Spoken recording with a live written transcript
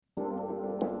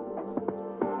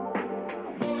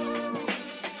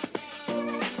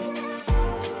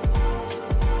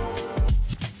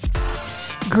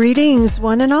Greetings,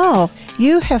 one and all.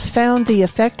 You have found the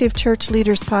Effective Church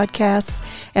Leaders Podcast,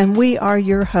 and we are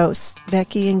your hosts,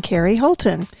 Becky and Kerry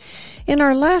Holton. In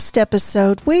our last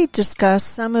episode, we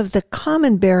discussed some of the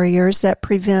common barriers that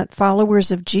prevent followers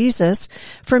of Jesus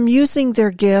from using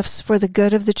their gifts for the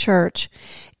good of the church.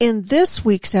 In this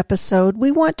week's episode,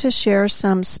 we want to share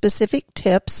some specific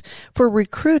tips for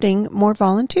recruiting more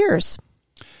volunteers.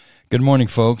 Good morning,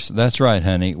 folks. That's right,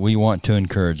 honey. We want to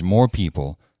encourage more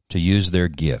people to use their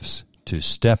gifts, to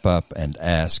step up and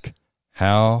ask,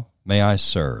 how may I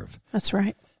serve? That's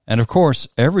right. And of course,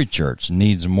 every church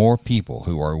needs more people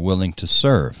who are willing to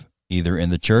serve, either in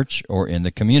the church or in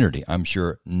the community. I'm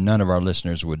sure none of our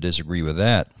listeners would disagree with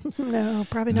that. No,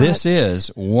 probably not. This is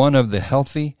one of the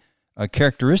healthy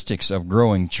characteristics of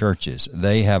growing churches.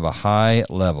 They have a high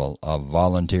level of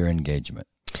volunteer engagement.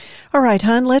 All right,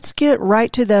 hon, let's get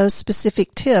right to those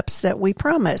specific tips that we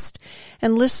promised.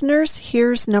 And listeners,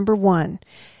 here's number one.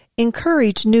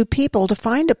 Encourage new people to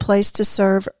find a place to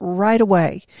serve right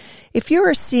away. If you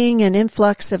are seeing an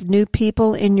influx of new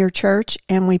people in your church,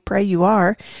 and we pray you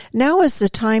are, now is the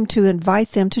time to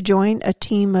invite them to join a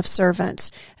team of servants.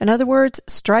 In other words,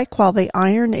 strike while the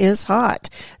iron is hot.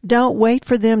 Don't wait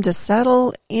for them to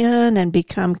settle in and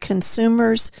become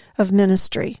consumers of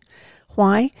ministry.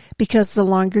 Why? Because the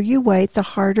longer you wait, the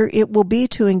harder it will be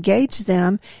to engage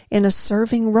them in a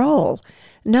serving role.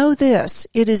 Know this,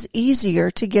 it is easier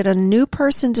to get a new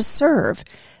person to serve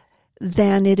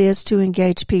than it is to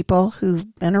engage people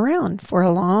who've been around for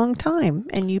a long time,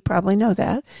 and you probably know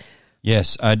that.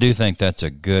 Yes, I do think that's a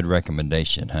good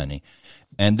recommendation, honey.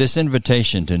 And this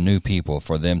invitation to new people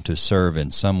for them to serve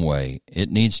in some way, it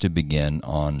needs to begin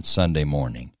on Sunday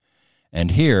morning.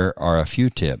 And here are a few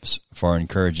tips for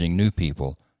encouraging new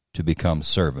people to become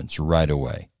servants right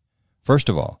away. First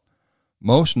of all,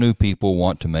 most new people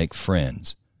want to make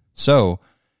friends. So,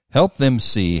 help them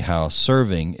see how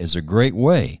serving is a great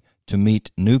way to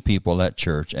meet new people at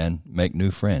church and make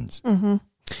new friends. Mm-hmm.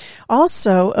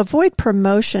 Also, avoid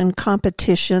promotion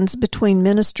competitions between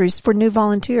ministries for new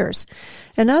volunteers.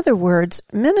 In other words,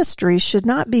 ministries should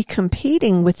not be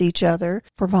competing with each other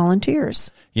for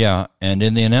volunteers. Yeah, and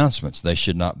in the announcements, they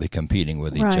should not be competing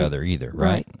with each other either,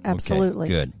 right? Absolutely.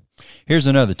 Okay, good. Here's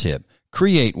another tip.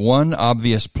 Create one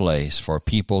obvious place for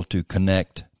people to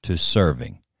connect to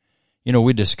serving. You know,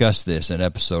 we discussed this in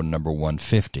episode number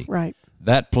 150. Right.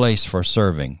 That place for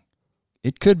serving,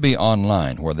 it could be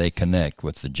online where they connect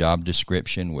with the job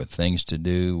description, with things to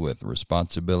do, with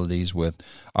responsibilities, with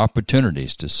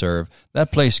opportunities to serve.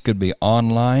 That place could be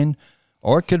online,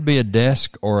 or it could be a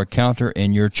desk or a counter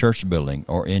in your church building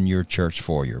or in your church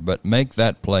foyer. But make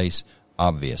that place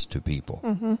obvious to people.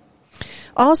 Mm-hmm.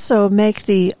 Also, make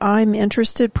the I'm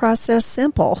interested process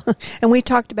simple. And we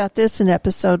talked about this in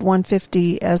episode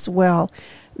 150 as well.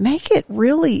 Make it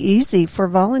really easy for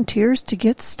volunteers to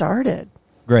get started.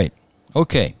 Great.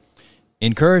 Okay.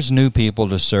 Encourage new people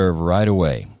to serve right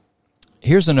away.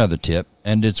 Here's another tip,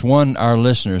 and it's one our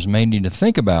listeners may need to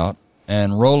think about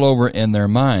and roll over in their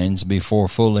minds before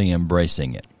fully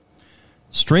embracing it.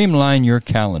 Streamline your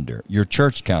calendar, your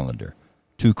church calendar,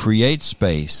 to create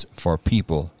space for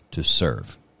people to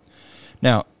serve.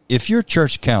 Now, if your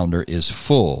church calendar is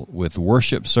full with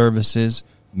worship services,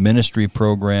 ministry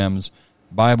programs,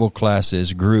 Bible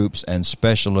classes, groups, and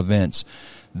special events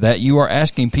that you are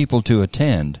asking people to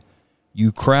attend,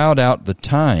 you crowd out the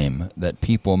time that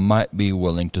people might be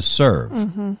willing to serve.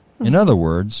 Mm-hmm. Mm-hmm. In other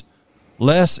words,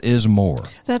 less is more.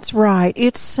 That's right.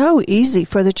 It's so easy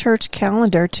for the church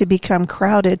calendar to become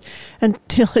crowded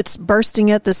until it's bursting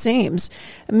at the seams.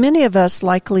 Many of us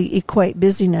likely equate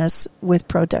busyness with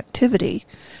productivity,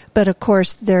 but of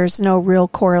course there's no real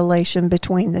correlation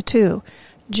between the two.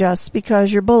 Just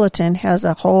because your bulletin has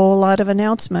a whole lot of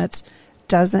announcements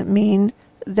doesn't mean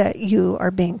that you are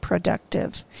being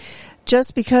productive.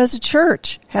 Just because a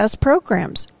church has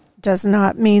programs does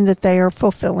not mean that they are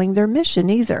fulfilling their mission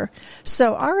either.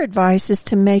 So our advice is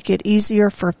to make it easier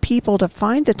for people to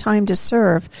find the time to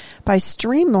serve by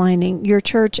streamlining your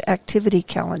church activity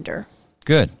calendar.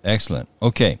 Good. Excellent.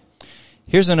 Okay.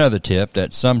 Here's another tip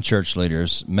that some church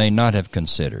leaders may not have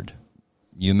considered.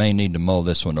 You may need to mull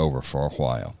this one over for a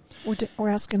while. We're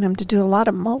asking them to do a lot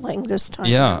of mulling this time.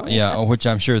 Yeah, which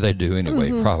I'm sure they do anyway,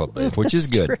 probably, which is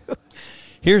good. True.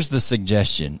 Here's the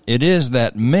suggestion. It is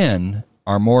that men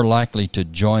are more likely to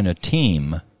join a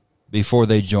team before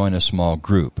they join a small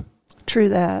group. True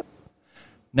that.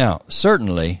 Now,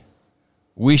 certainly,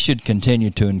 we should continue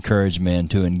to encourage men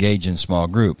to engage in small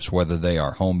groups, whether they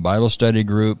are home Bible study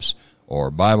groups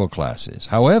or Bible classes.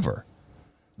 However,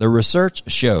 the research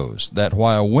shows that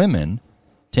while women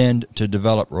tend to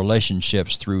develop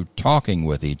relationships through talking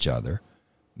with each other,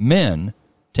 Men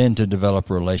tend to develop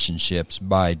relationships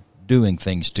by doing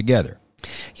things together.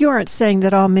 You aren't saying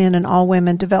that all men and all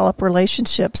women develop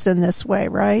relationships in this way,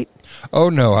 right? Oh,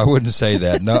 no, I wouldn't say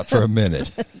that, not for a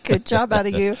minute. Good job out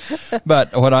of you.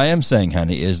 But what I am saying,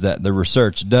 honey, is that the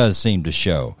research does seem to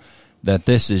show that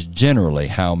this is generally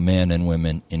how men and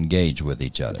women engage with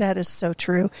each other. That is so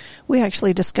true. We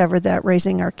actually discovered that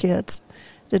raising our kids,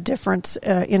 the difference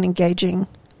in engaging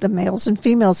the males and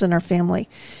females in our family.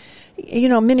 You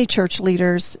know, many church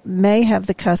leaders may have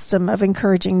the custom of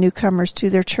encouraging newcomers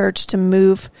to their church to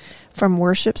move from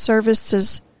worship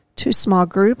services to small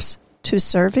groups to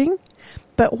serving.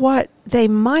 But what they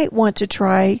might want to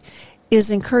try is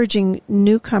encouraging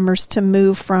newcomers to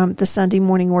move from the Sunday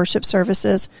morning worship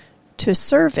services to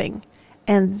serving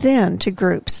and then to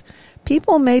groups.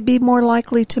 People may be more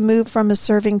likely to move from a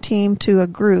serving team to a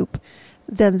group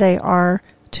than they are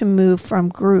to move from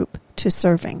group to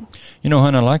serving. You know,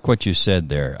 hon, I like what you said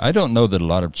there. I don't know that a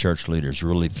lot of church leaders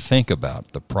really think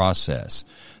about the process,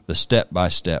 the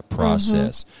step-by-step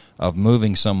process of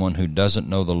moving someone who doesn't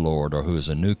know the Lord or who is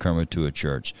a newcomer to a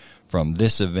church from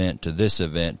this event to this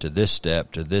event to this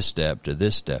step to this step to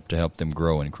this step to help them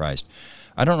grow in Christ.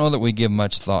 I don't know that we give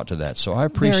much thought to that, so I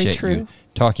appreciate you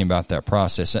talking about that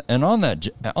process. And on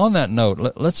that note,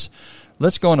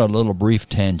 let's go on a little brief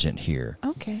tangent here.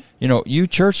 Okay. You know, you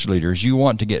church leaders, you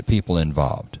want to get people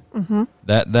involved. Mm-hmm.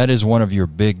 That is one of your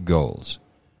big goals.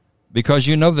 Because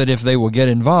you know that if they will get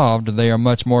involved, they are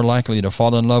much more likely to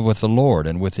fall in love with the Lord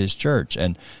and with His church,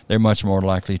 and they're much more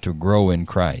likely to grow in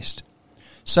Christ.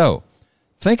 So,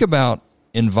 think about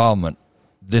involvement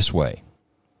this way.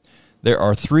 There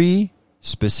are 3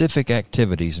 specific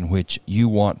activities in which you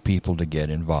want people to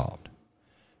get involved.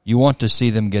 You want to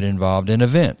see them get involved in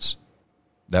events.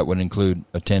 That would include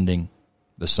attending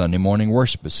the Sunday morning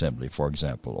worship assembly, for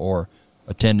example, or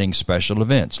attending special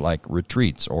events like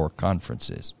retreats or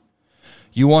conferences.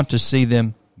 You want to see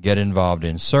them get involved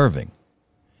in serving.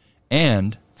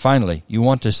 And finally, you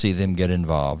want to see them get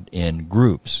involved in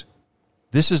groups.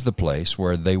 This is the place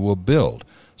where they will build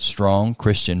strong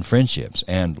Christian friendships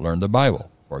and learn the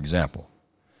Bible, for example.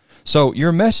 So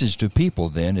your message to people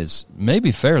then is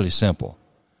maybe fairly simple.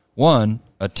 1,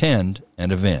 attend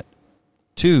an event.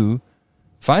 2,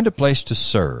 find a place to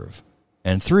serve.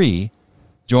 And 3,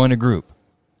 join a group.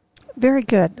 Very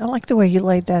good. I like the way you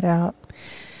laid that out.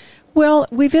 Well,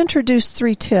 we've introduced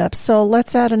 3 tips, so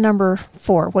let's add a number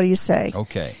 4. What do you say?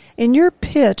 Okay. In your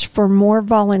pitch for more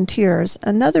volunteers,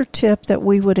 another tip that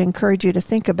we would encourage you to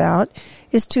think about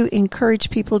is to encourage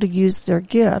people to use their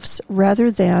gifts rather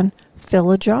than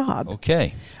fill a job.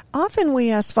 Okay. Often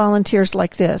we ask volunteers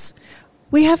like this: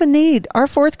 we have a need. Our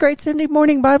 4th grade Sunday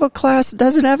morning Bible class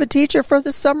doesn't have a teacher for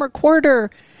the summer quarter.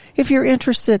 If you're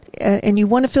interested and you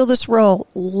want to fill this role,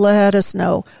 let us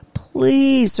know.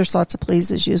 Please. There's lots of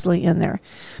pleases usually in there.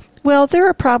 Well, there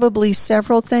are probably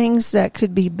several things that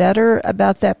could be better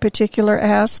about that particular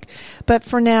ask, but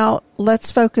for now,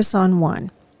 let's focus on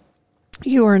one.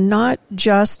 You are not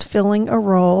just filling a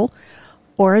role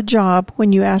or a job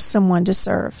when you ask someone to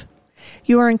serve.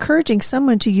 You are encouraging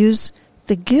someone to use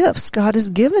the gifts God has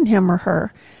given him or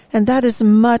her, and that is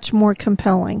much more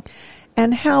compelling.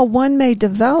 And how one may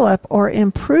develop or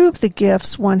improve the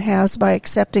gifts one has by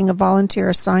accepting a volunteer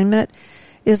assignment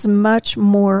is much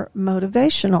more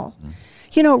motivational.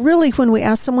 You know, really, when we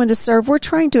ask someone to serve, we're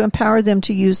trying to empower them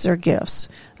to use their gifts.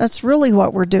 That's really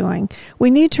what we're doing. We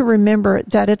need to remember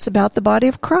that it's about the body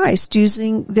of Christ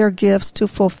using their gifts to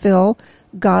fulfill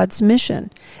God's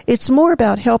mission. It's more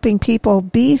about helping people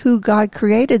be who God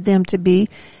created them to be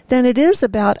than it is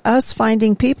about us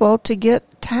finding people to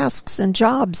get tasks and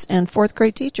jobs and 4th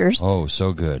grade teachers. Oh,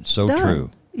 so good. So done.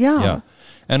 true. Yeah.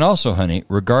 And also, honey,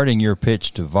 regarding your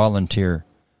pitch to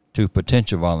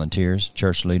potential volunteers,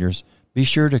 church leaders, be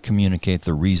sure to communicate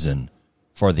the reason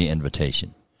for the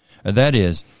invitation. And that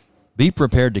is, be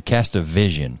prepared to cast a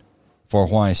vision for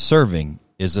why serving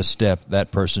is a step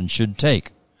that person should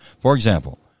take. For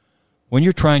example, when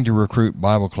you're trying to recruit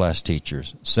Bible class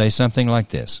teachers, say something like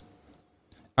this: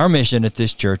 our mission at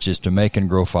this church is to make and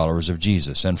grow followers of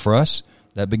Jesus. And for us,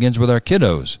 that begins with our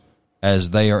kiddos,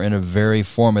 as they are in a very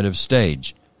formative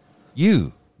stage.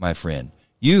 You, my friend,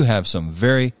 you have some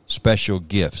very special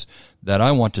gifts that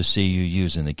I want to see you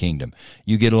use in the kingdom.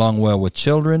 You get along well with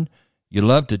children. You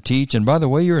love to teach. And by the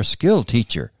way, you're a skilled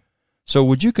teacher. So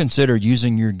would you consider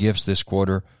using your gifts this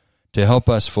quarter to help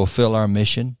us fulfill our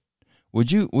mission?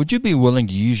 Would you be willing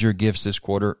to use your gifts this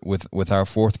quarter with our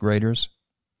 4th graders?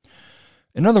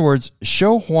 In other words,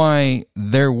 show why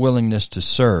their willingness to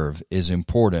serve is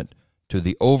important to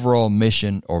the overall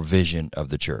mission or vision of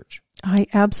the church. I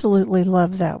absolutely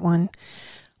love that one.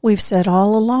 We've said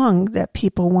all along that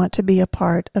people want to be a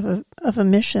part of a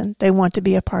mission. They want to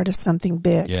be a part of something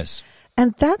big. Yes.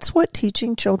 And that's what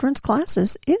teaching children's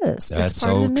classes is. That's it's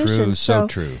part of the so mission. true, so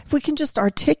true. If we can just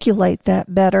articulate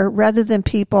that better rather than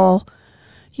people,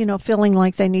 feeling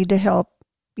like they need to help,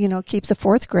 keep the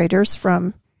fourth graders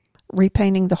from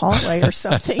repainting the hallway or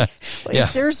something. Yeah.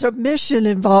 There's a mission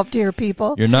involved here,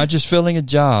 people. You're not just filling a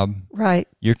job. Right.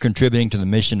 You're contributing to the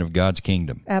mission of God's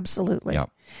kingdom. Absolutely. Yeah.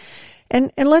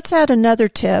 And let's add another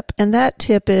tip, and that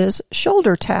tip is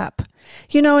shoulder tap.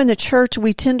 In the church,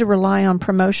 we tend to rely on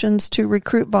promotions to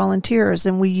recruit volunteers,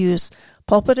 and we use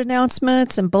pulpit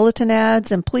announcements and bulletin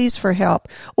ads and pleas for help,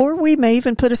 or we may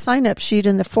even put a sign-up sheet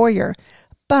in the foyer.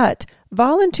 But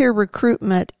volunteer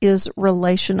recruitment is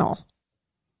relational.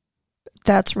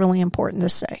 That's really important to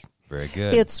say. Very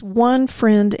good. It's one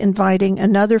friend inviting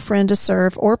another friend to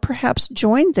serve, or perhaps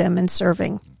join them in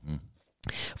serving.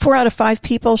 4 out of 5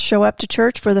 people show up to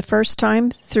church for the first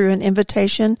time through an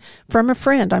invitation from a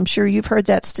friend. I'm sure you've heard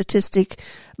that statistic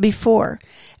before.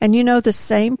 And the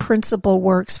same principle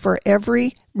works for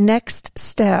every next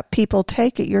step people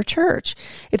take at your church.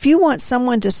 If you want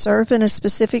someone to serve in a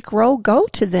specific role, go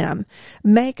to them.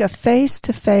 Make a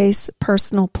face-to-face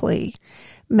personal plea.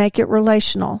 Make it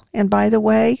relational. And by the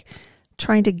way,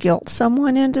 trying to guilt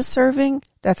someone into serving,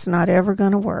 that's not ever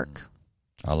going to work.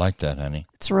 I like that, honey.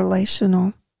 It's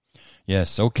relational.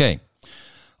 Yes, okay.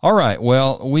 All right,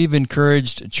 well, we've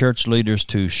encouraged church leaders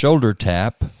to shoulder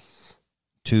tap,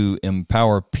 to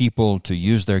empower people to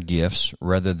use their gifts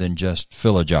rather than just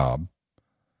fill a job,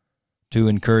 to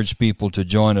encourage people to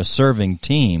join a serving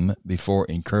team before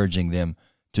encouraging them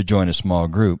to join a small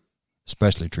group,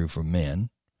 especially true for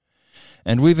men.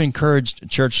 And we've encouraged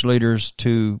church leaders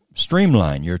to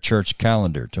streamline your church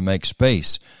calendar, to make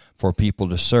space for people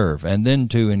to serve, and then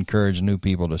to encourage new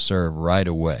people to serve right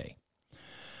away.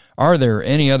 Are there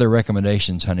any other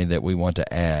recommendations, honey, that we want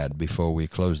to add before we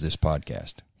close this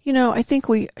podcast? I think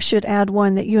we should add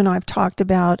one that you and I have talked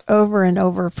about over and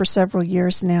over for several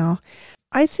years now.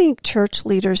 I think church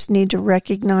leaders need to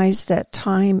recognize that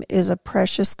time is a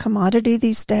precious commodity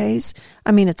these days.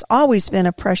 I mean, it's always been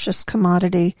a precious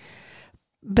commodity,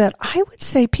 but I would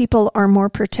say people are more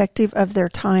protective of their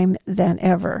time than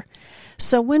ever.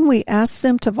 So when we ask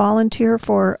them to volunteer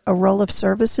for a role of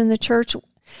service in the church,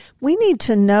 we need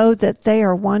to know that they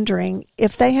are wondering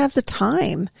if they have the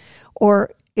time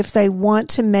or if they want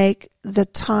to make the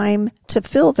time to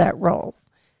fill that role.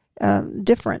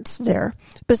 Difference there.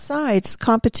 Besides,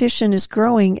 competition is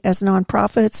growing as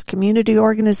nonprofits, community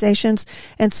organizations,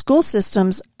 and school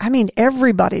systems.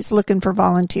 Everybody's looking for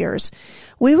volunteers.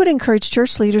 We would encourage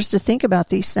church leaders to think about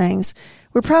these things.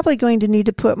 We're probably going to need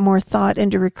to put more thought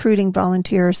into recruiting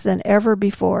volunteers than ever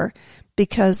before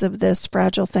because of this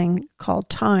fragile thing called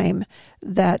time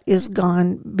that is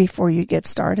gone before you get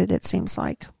started, it seems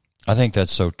like. I think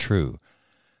that's so true.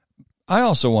 I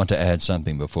also want to add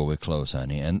something before we close,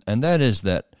 honey, and that is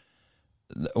that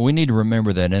we need to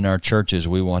remember that in our churches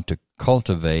we want to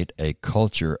cultivate a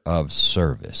culture of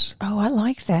service. Oh, I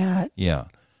like that. Yeah.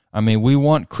 We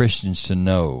want Christians to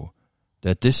know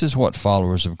that this is what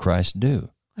followers of Christ do.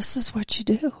 This is what you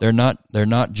do. They're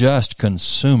not just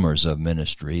consumers of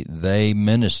ministry, they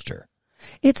minister.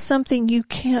 It's something you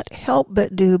can't help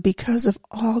but do because of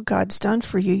all God's done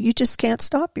for you. You just can't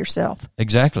stop yourself.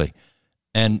 Exactly.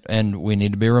 And we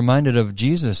need to be reminded of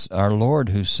Jesus, our Lord,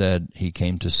 who said he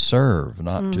came to serve,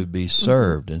 not to be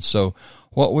served. And so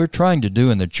what we're trying to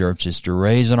do in the church is to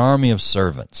raise an army of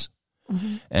servants.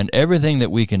 And everything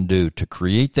that we can do to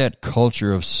create that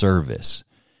culture of service,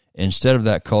 instead of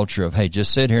that culture of, hey,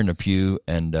 just sit here in the pew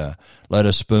and let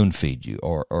us spoon feed you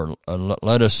or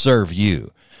let us serve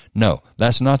you. No,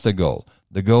 that's not the goal.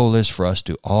 The goal is for us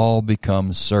to all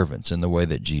become servants in the way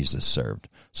that Jesus served.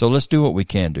 So let's do what we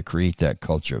can to create that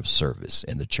culture of service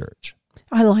in the church.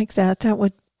 I like that. That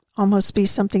would almost be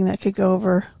something that could go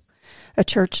over a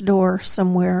church door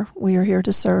somewhere. We are here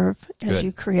to serve as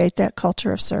you create that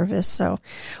culture of service. So,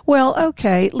 well,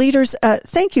 okay. Leaders,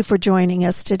 thank you for joining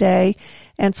us today.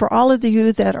 And for all of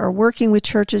you that are working with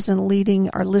churches and leading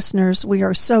our listeners, we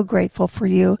are so grateful for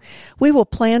you. We will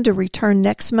plan to return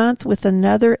next month with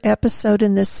another episode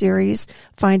in this series,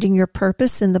 Finding Your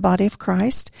Purpose in the Body of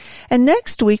Christ. And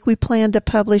next week, we plan to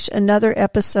publish another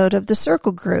episode of the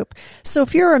Circle Group. So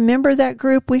if you're a member of that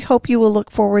group, we hope you will look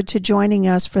forward to joining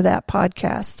us for that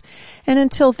podcast. And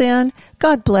until then,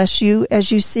 God bless you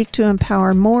as you seek to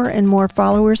empower more and more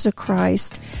followers of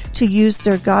Christ to use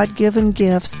their God-given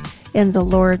gifts in the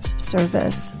Lord's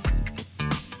service.